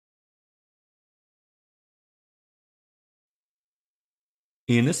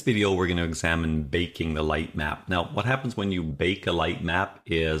In this video, we're going to examine baking the light map. Now, what happens when you bake a light map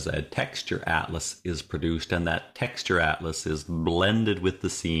is a texture atlas is produced, and that texture atlas is blended with the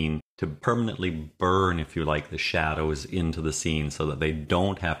scene to permanently burn, if you like, the shadows into the scene so that they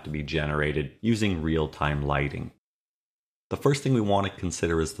don't have to be generated using real-time lighting. The first thing we want to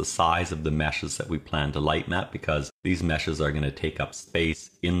consider is the size of the meshes that we plan to light map, because these meshes are going to take up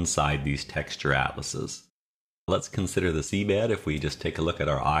space inside these texture atlases. Let's consider the seabed. If we just take a look at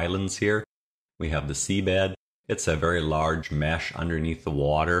our islands here, we have the seabed. It's a very large mesh underneath the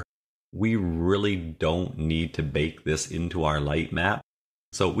water. We really don't need to bake this into our light map,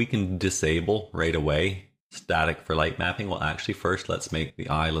 so we can disable right away static for light mapping. Well, actually first let's make the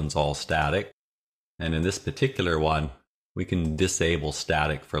islands all static, and in this particular one we can disable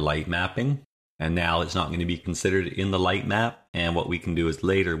static for light mapping. And now it's not going to be considered in the light map. And what we can do is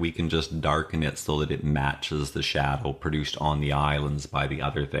later we can just darken it so that it matches the shadow produced on the islands by the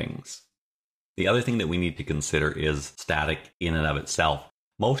other things. The other thing that we need to consider is static in and of itself.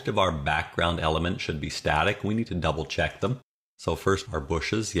 Most of our background elements should be static. We need to double check them. So first, our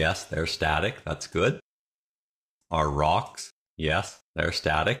bushes, yes, they're static. That's good. Our rocks, yes, they're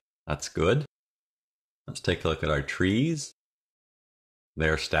static. That's good. Let's take a look at our trees.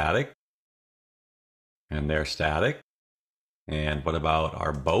 They're static. And they're static. And what about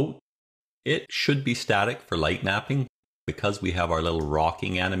our boat? It should be static for light mapping. Because we have our little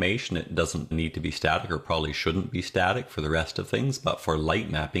rocking animation, it doesn't need to be static, or probably shouldn't be static for the rest of things, but for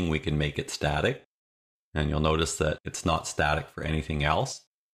light mapping we can make it static. And you'll notice that it's not static for anything else.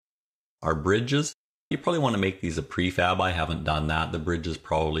 Our bridges, you probably want to make these a prefab. I haven't done that. The bridges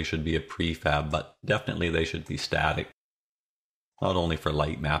probably should be a prefab, but definitely they should be static. Not only for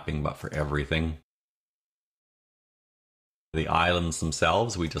light mapping, but for everything. The islands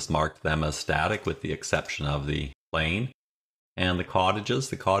themselves, we just marked them as static with the exception of the plane. And the cottages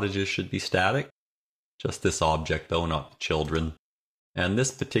should be static. Just this object though, not the children. And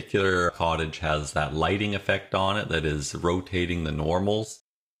this particular cottage has that lighting effect on it that is rotating the normals.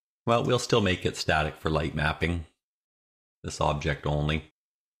 Well, we'll still make it static for light mapping. This object only.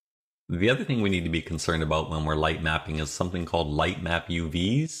 The other thing we need to be concerned about when we're light mapping is something called light map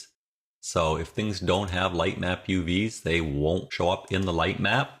UVs. So if things don't have light map UVs, they won't show up in the light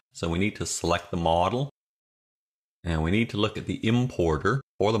map. So we need to select the model, and we need to look at the importer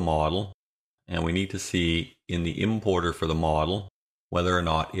for the model, and we need to see in the importer for the model whether or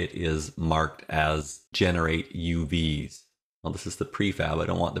not it is marked as generate UVs. Well, this is the prefab. I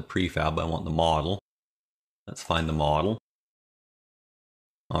don't want the prefab, I want the model. Let's find the model.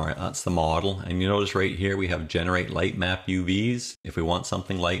 All right, that's the model. And you notice right here we have generate light map UVs. If we want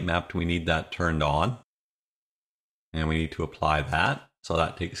something light mapped, we need that turned on. And we need to apply that. So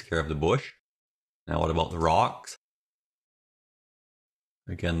that takes care of the bush. Now what about the rocks?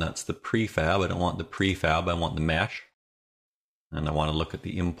 Again, that's the prefab. I don't want the prefab, I want the mesh. And I want to look at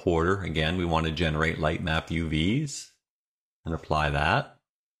the importer. Again, we want to generate light map UVs and apply that.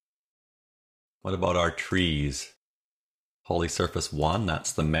 What about our trees? Polysurface 1,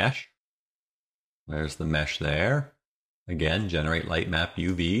 that's the mesh. There's the mesh there. Again, generate light map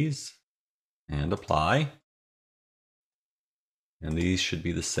UVs and apply. And these should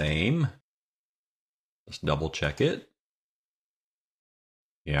be the same. Just double check it.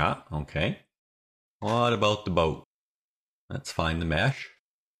 Yeah, okay. What about the boat? Let's find the mesh.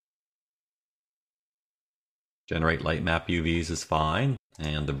 Generate light map UVs is fine.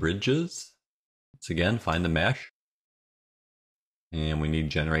 And the bridges. Let's again find the mesh. And we need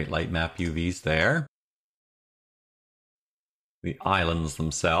generate light map UVs there. The islands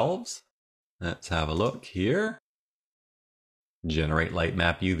themselves. Let's have a look here. Generate light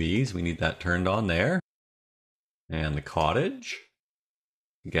map UVs. We need that turned on there. And the cottage.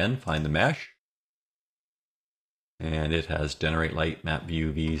 Again, find the mesh. And it has generate light map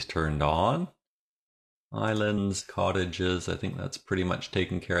UVs turned on. Islands, cottages, I think that's pretty much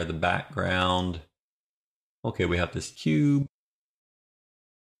taking care of the background. Okay, we have this cube.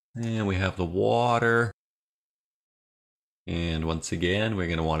 And we have the water. And once again, we're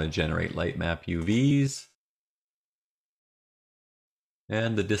going to want to generate light map UVs.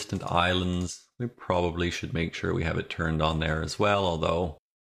 And the distant islands, we probably should make sure we have it turned on there as well, although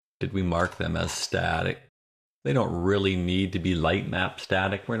did we mark them as static? They don't really need to be light map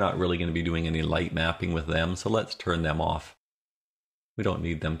static. We're not really going to be doing any light mapping with them, so let's turn them off. We don't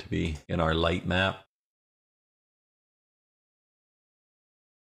need them to be in our light map.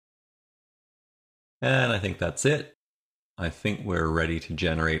 And I think that's it. I think we're ready to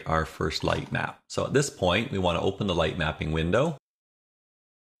generate our first light map. So at this point, we want to open the light mapping window.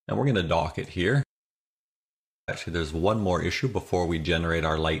 And we're going to dock it here. Actually, there's one more issue before we generate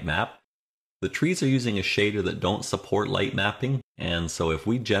our light map. The trees are using a shader that don't support light mapping, and so if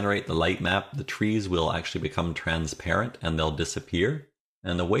we generate the light map, the trees will actually become transparent and they'll disappear.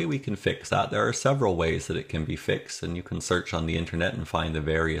 And the way we can fix that, there are several ways that it can be fixed, and you can search on the internet and find the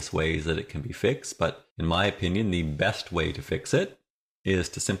various ways that it can be fixed, but in my opinion, the best way to fix it is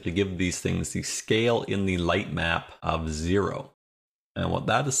to simply give these things the scale in the light map of 0. And what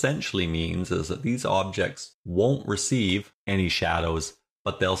that essentially means is that these objects won't receive any shadows,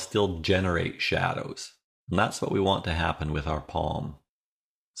 but they'll still generate shadows. And that's what we want to happen with our palm.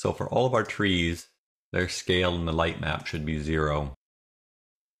 So for all of our trees, their scale in the light map should be 0.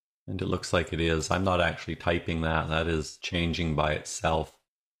 And it looks like it is. I'm not actually typing that. That is changing by itself.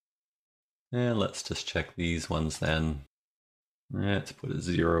 And let's just check these ones then. Let's put a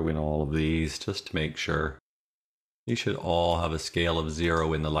 0 in all of these just to make sure. These should all have a scale of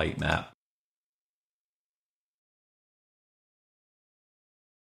 0 in the light map.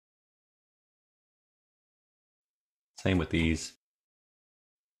 Same with these.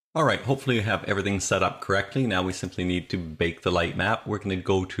 Alright, hopefully you have everything set up correctly. Now we simply need to bake the light map. We're going to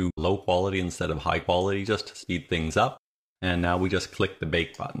go to low quality instead of high quality just to speed things up. And now we just click the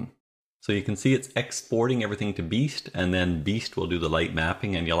bake button. So you can see it's exporting everything to Beast, and then Beast will do the light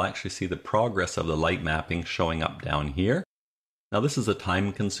mapping, and you'll actually see the progress of the light mapping showing up down here. Now this is a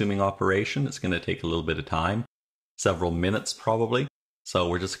time consuming operation. It's going to take a little bit of time, several minutes probably. So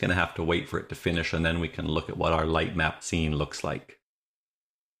we're just going to have to wait for it to finish, and then we can look at what our light map scene looks like.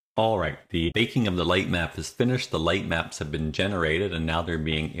 Alright, the baking of the light map is finished. The light maps have been generated and now they're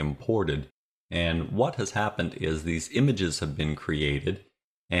being imported. And what has happened is these images have been created,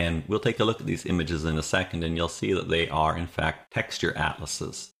 and we'll take a look at these images in a second, and you'll see that they are in fact texture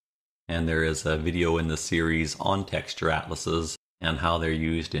atlases. And there is a video in the series on texture atlases and how they're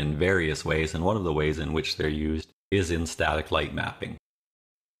used in various ways, and one of the ways in which they're used is in static light mapping.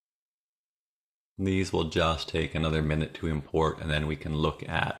 These will just take another minute to import, and then we can look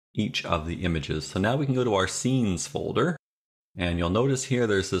at each of the images. So now we can go to our scenes folder, and you'll notice here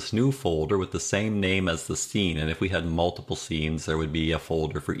there's this new folder with the same name as the scene, and if we had multiple scenes there would be a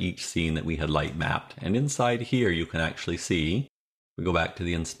folder for each scene that we had light mapped. And inside here you can actually see, we go back to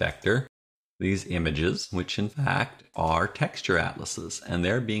the inspector, these images, which in fact are texture atlases, and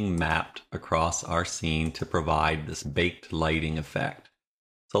they're being mapped across our scene to provide this baked lighting effect.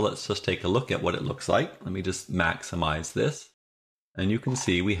 So let's just take a look at what it looks like. Let me just maximize this. And you can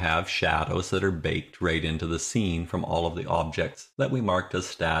see we have shadows that are baked right into the scene from all of the objects that we marked as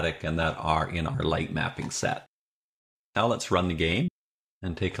static and that are in our light mapping set. Now let's run the game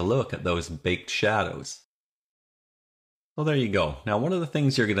and take a look at those baked shadows. So there you go. Now one of the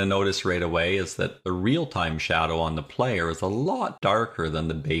things you're going to notice right away is that the real-time shadow on the player is a lot darker than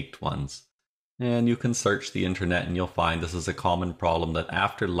the baked ones. And you can search the internet and you'll find this is a common problem, that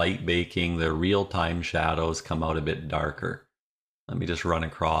after light baking, the real-time shadows come out a bit darker. Let me just run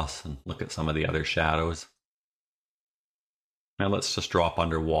across and look at some of the other shadows. Now let's just drop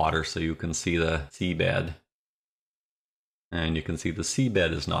underwater so you can see the seabed. And you can see the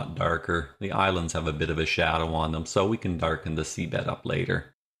seabed is not darker. The islands have a bit of a shadow on them, so we can darken the seabed up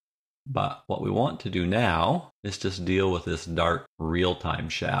later. But what we want to do now is just deal with this dark real-time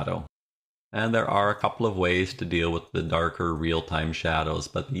shadow. And there are a couple of ways to deal with the darker real-time shadows,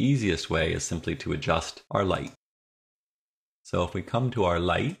 but the easiest way is simply to adjust our light. So if we come to our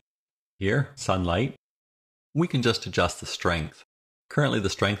light, here, sunlight, we can just adjust the strength. Currently the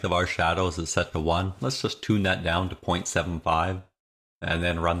strength of our shadows is set to 1. Let's just tune that down to 0.75 and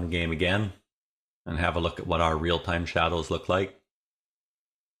then run the game again and have a look at what our real-time shadows look like.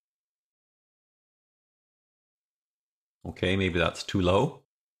 Okay, maybe that's too low.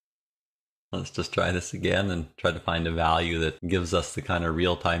 Let's just try this again and try to find a value that gives us the kind of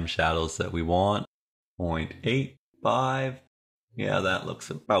real-time shadows that we want. 0.85. Yeah, that looks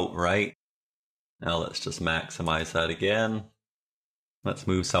about right. Now let's just maximize that again. Let's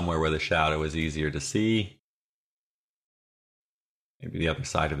move somewhere where the shadow is easier to see. Maybe the other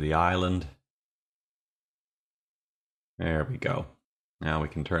side of the island. There we go. Now we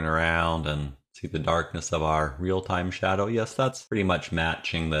can turn around and see the darkness of our real-time shadow. Yes, that's pretty much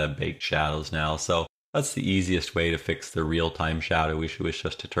matching the baked shadows now. So that's the easiest way to fix the real-time shadow. We should wish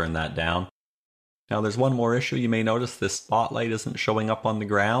just to turn that down. Now there's one more issue. You may notice this spotlight isn't showing up on the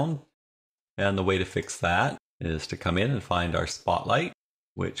ground. And the way to fix that is to come in and find our spotlight,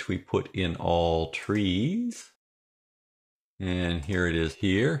 which we put in all trees. And here it is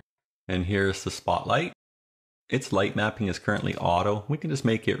here. And here's the spotlight. Its light mapping is currently auto. We can just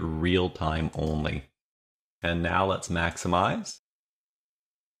make it real time only. And now let's maximize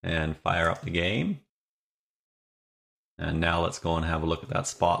and fire up the game. And now let's go and have a look at that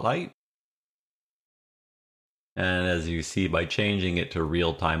spotlight. And as you see, by changing it to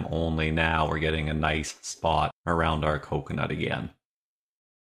real time only, now we're getting a nice spot around our coconut again.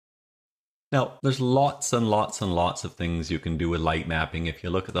 Now, there's lots and lots and lots of things you can do with light mapping. If you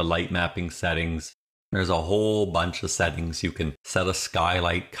look at the light mapping settings, there's a whole bunch of settings. You can set a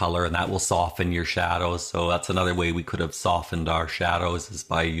skylight color and that will soften your shadows. So that's another way we could have softened our shadows, is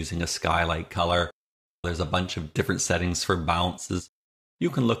by using a skylight color. There's a bunch of different settings for bounces. You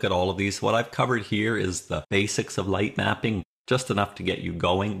can look at all of these. What I've covered here is the basics of light mapping, just enough to get you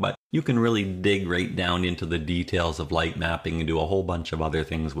going, but you can really dig right down into the details of light mapping and do a whole bunch of other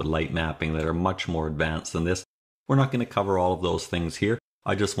things with light mapping that are much more advanced than this. We're not going to cover all of those things here.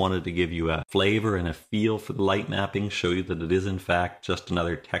 I just wanted to give you a flavor and a feel for the light mapping, show you that it is in fact just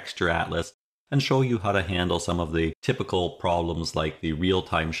another texture atlas, and show you how to handle some of the typical problems like the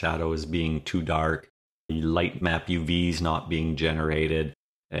real-time shadows being too dark, the light map UVs not being generated,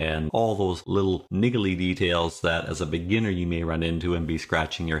 and all those little niggly details that as a beginner you may run into and be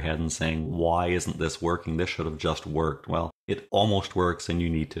scratching your head and saying, why isn't this working? This should have just worked. Well, it almost works and you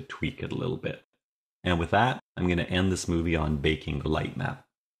need to tweak it a little bit. And with that, I'm going to end this movie on baking the light map.